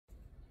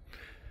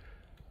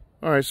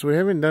Alright, so we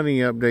haven't done any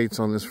updates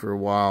on this for a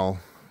while.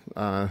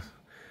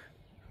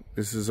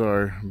 This is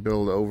our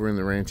build over in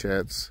the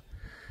ranchettes.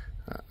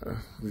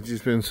 We've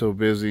just been so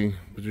busy,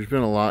 but there's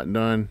been a lot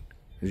done,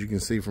 as you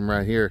can see from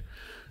right here.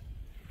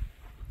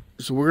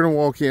 So we're going to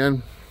walk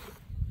in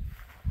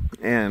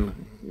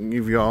and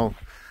give y'all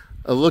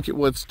a look at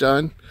what's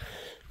done.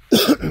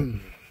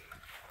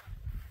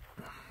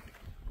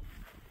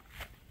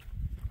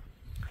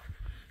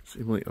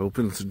 Emily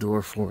opens the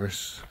door for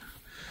us.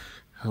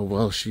 How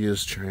well she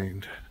is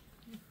trained.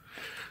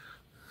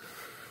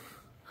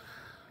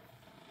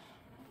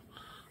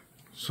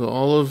 So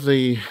all of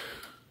the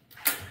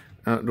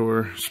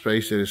outdoor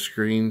space that is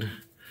screened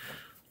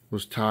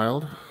was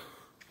tiled.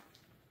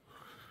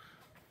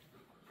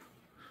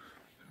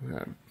 We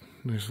got a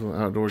nice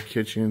little outdoor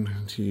kitchen,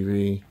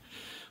 TV.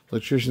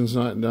 Electrician's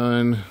not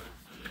done.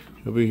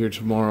 He'll be here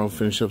tomorrow,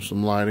 finish up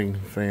some lighting,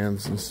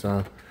 fans and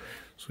stuff.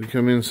 So we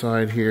come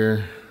inside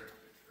here.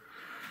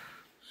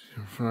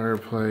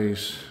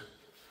 Fireplace.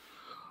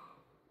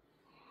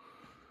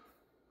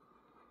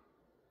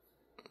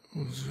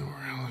 Let's go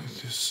around at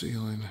this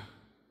ceiling.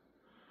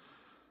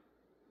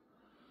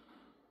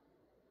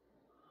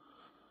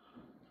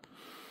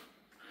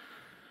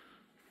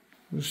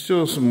 There's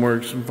still some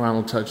work, some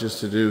final touches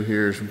to do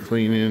here, some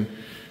cleaning.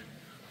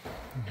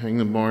 Hang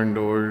the barn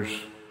doors.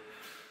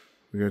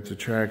 We got the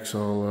tracks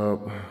all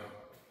up.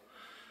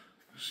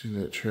 See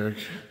that track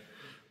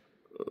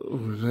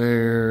over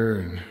there,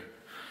 and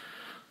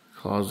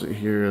closet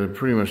here. They're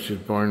pretty much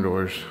just barn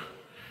doors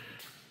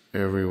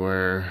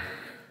everywhere.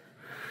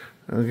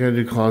 We gotta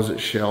do closet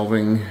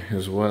shelving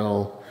as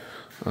well.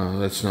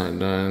 That's not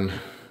done.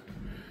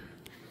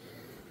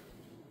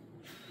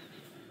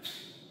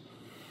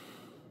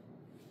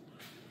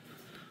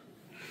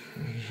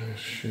 There's a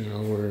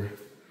shower.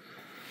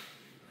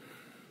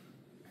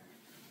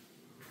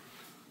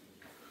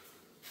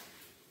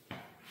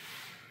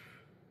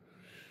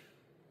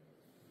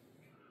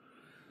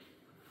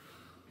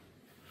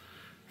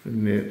 A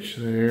niche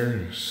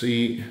there, a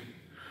seat,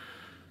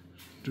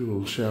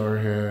 dual shower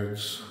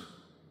heads.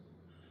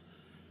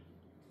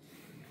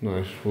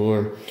 Nice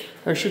floor.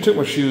 I actually took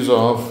my shoes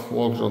off,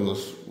 walked on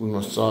this with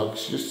my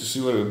socks just to see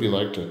what it would be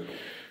like to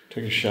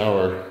take a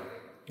shower.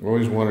 I've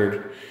always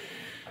wondered.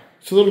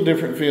 It's a little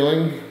different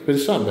feeling, but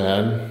it's not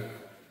bad.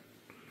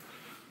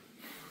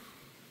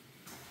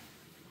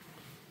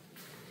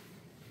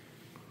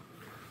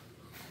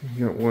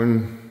 You got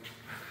one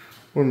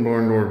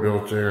barn door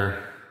built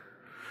there.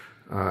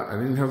 I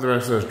didn't have the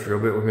rest of this drill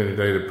bit with me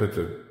today to put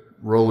the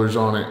rollers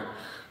on it,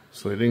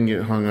 so it didn't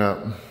get hung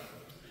up.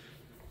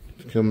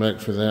 Come back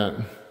for that.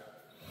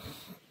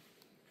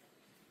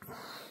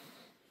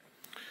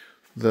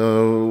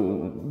 The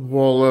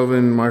wall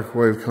oven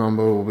microwave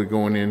combo will be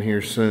going in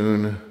here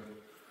soon.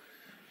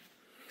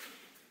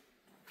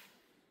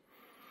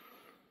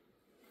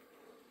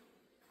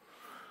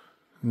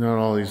 Not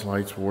all these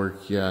lights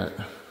work yet.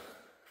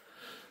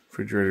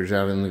 Refrigerator's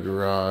out in the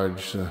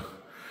garage.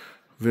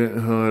 Vent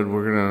hood,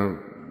 we're gonna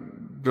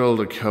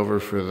build a cover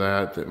for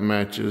that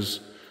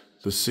matches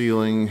the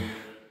ceiling.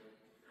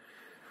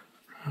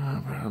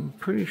 But I'm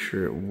pretty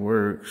sure it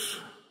works.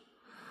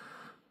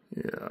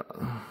 Yeah.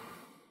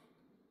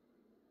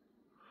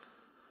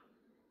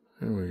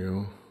 There we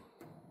go.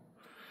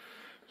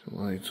 The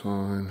lights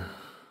on.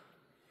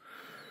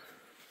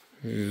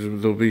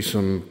 There'll be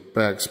some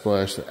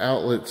backsplash. The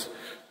outlets,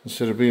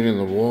 instead of being in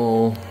the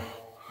wall,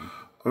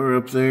 are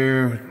up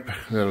there.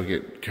 That'll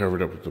get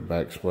covered up with the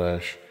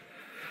backsplash.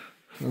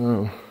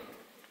 Oh.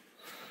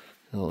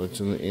 Outlets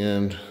in the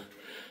end.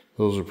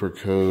 Those are per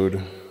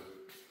code.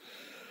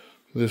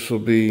 This will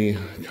be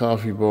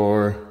coffee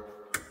bar.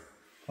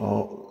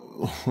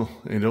 Oh,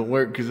 it don't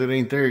work because it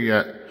ain't there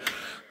yet.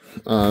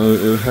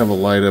 It'll have a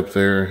light up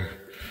there.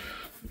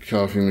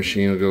 Coffee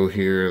machine will go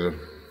here. The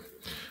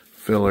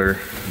filler,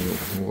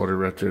 water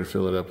right there to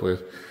fill it up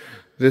with.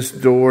 This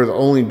door, the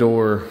only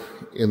door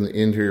in the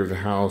interior of the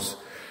house,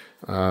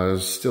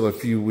 is still a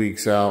few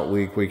weeks out.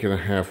 Week and a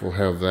half we'll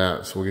have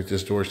that. So we'll get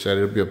this door set.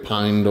 It'll be a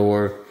pine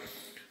door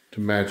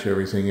to match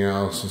everything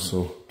else. And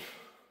so,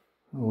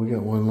 oh, we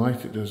got one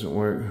light that doesn't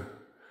work.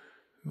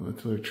 Let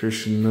the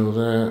electrician know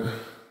that.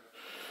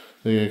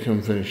 They're gonna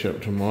come finish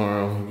up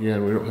tomorrow.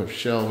 Again, we don't have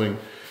shelving,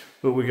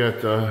 but we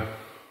got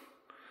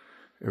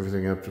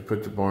everything up to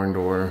put the barn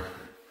door.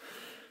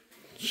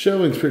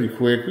 Shelving's pretty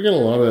quick. We got a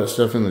lot of that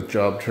stuff in the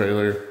job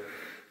trailer,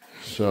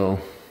 so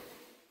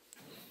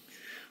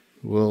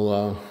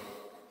we'll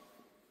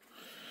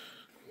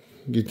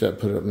get that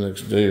put up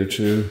next day or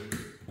two.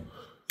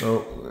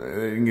 Oh,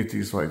 I didn't get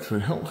these lights.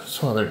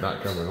 That's why they're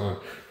not coming on.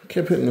 I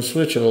kept hitting the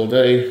switch all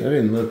day. I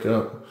didn't look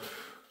up.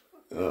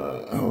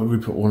 We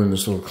put one in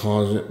this little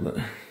closet, but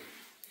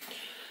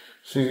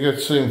so you got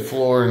the same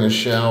floor in the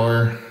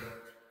shower.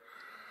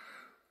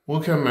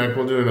 We'll come back.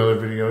 We'll do another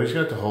video. He's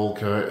got the hole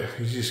cut.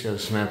 He's just got to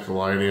snap the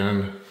light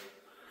in.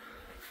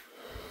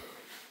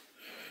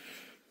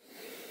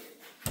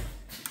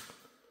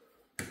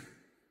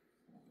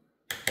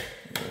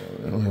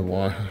 I don't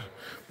have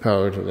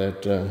power to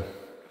that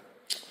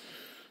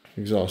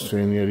exhaust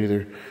fan yet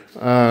either.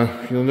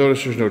 You'll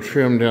notice there's no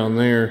trim down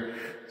there.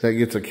 That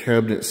gets a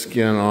cabinet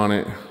skin on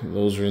it.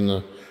 Those are in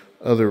the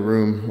other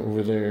room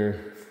over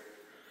there.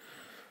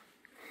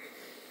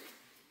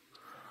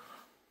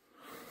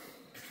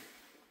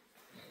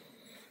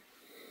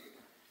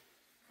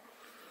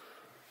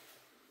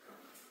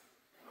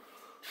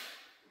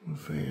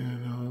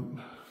 Fan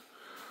up.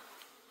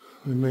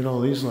 We made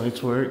all these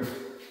lights work.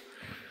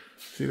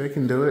 See, they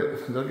can do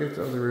it. They'll get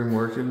the other room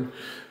working.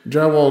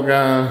 Drywall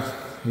guy,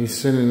 he's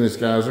sending his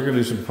guys. They're gonna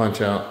do some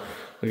punch out.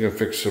 They're gonna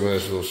fix some of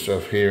this little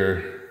stuff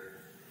here.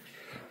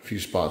 A few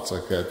spots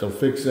like that. They'll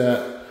fix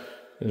that.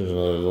 There's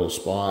another little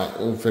spot.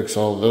 We'll fix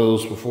all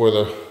those before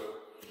the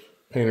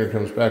painter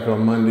comes back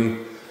on Monday.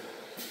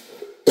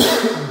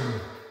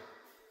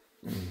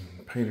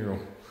 Painter will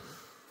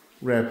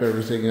wrap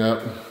everything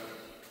up.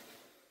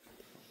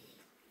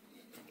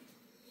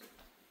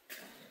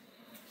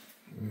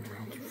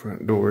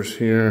 Front doors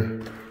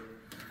here.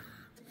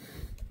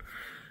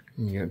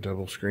 You got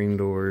double screen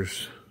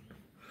doors.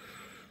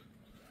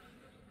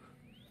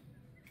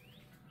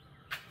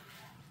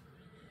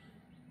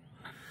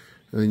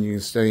 And then you can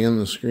stay in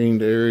the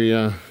screened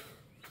area.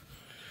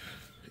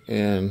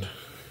 And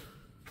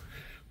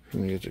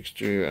let me get the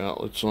exterior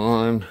outlets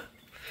on.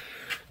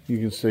 You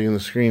can stay in the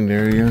screened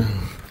area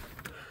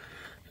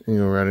and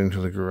go right into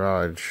the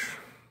garage.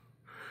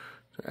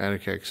 The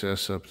attic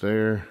access up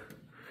there.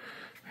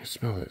 I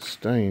smell that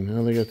stain.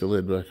 Oh, they got the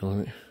lid back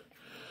on it.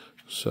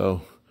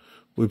 So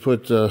we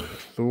put the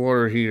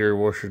water heater,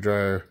 washer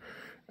dryer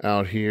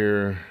out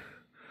here.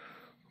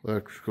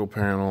 Electrical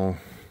panel.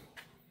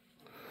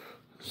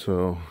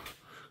 So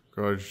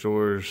garage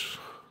doors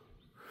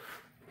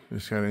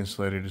just got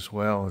insulated as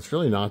well. It's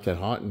really not that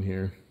hot in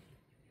here.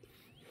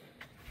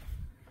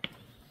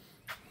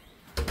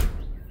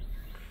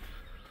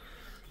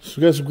 So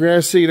we got some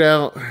grass seed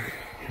out.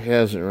 It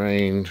hasn't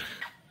rained.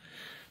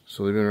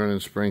 So they've been running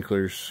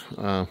sprinklers.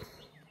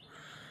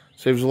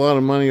 Saves a lot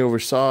of money over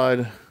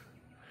sod.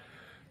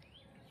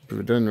 If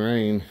it doesn't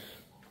rain,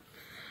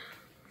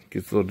 it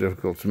gets a little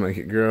difficult to make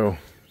it grow.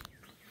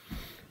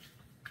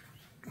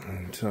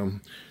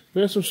 And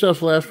we got some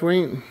stuff left.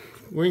 We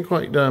ain't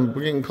quite done.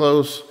 We're getting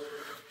close. So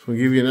we'll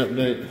give you an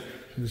update.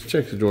 Let's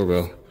check the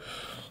doorbell.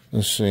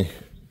 Let's see.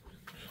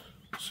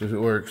 See if it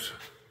works.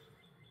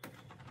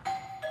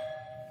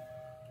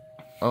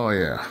 Oh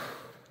yeah.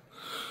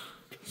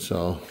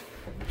 So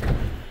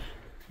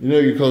you know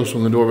you're close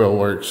when the doorbell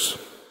works.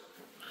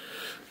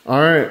 All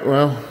right,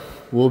 well,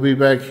 we'll be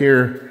back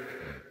here.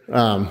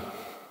 We'll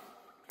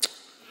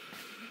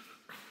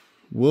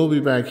be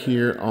back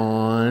here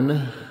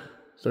on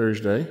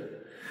Thursday.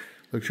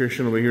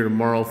 Electrician will be here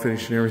tomorrow,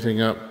 finishing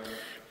everything up.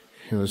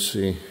 And let's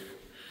see.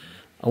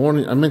 I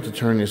meant to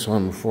turn this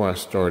on before I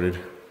started.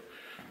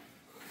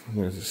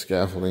 There's the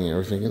scaffolding and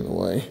everything in the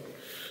way.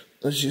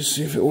 Let's just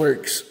see if it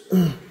works.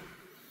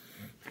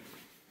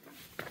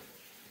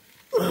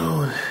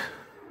 Oh.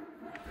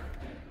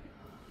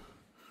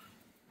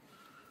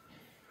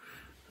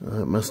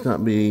 It must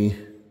not be.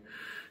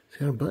 It's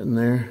got a button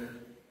there.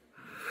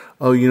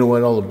 Oh, you know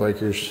what? All the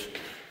breakers.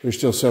 There's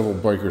still several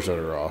breakers that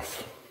are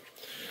off.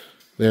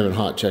 They haven't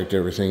hot checked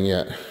everything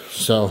yet.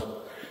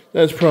 So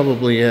that's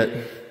probably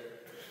it.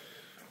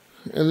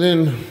 And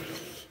then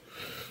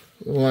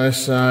the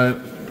last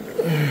side.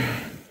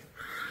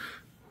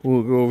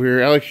 We'll go over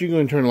here. Alex, you go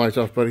and turn the lights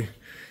off, buddy.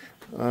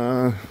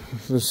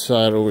 This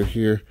side over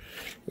here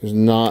is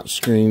not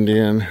screened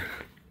in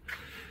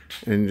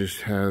and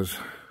just has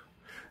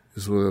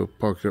this little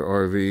park their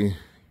RV.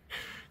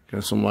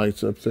 Got some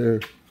lights up there.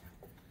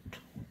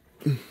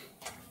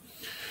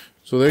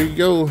 So there you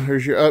go.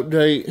 There's your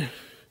update.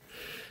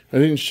 I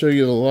didn't show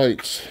you the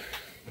lights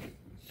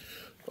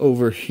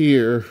over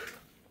here.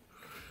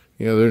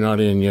 Yeah, they're not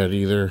in yet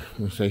either.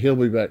 So he'll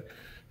be back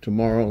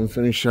tomorrow and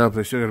finish up.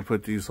 They still got to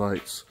put these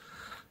lights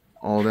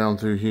all down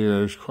through here.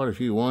 There's quite a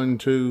few. 1,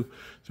 2,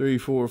 3,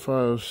 4,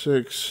 5,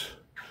 6,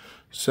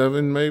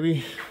 7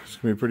 maybe. It's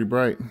gonna be pretty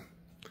bright.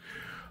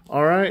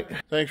 All right,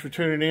 thanks for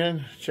tuning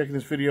in, checking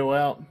this video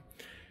out,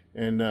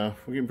 and we're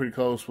getting pretty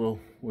close. We'll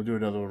do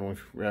another one when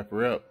we wrap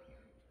her up.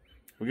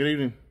 Have a good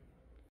evening.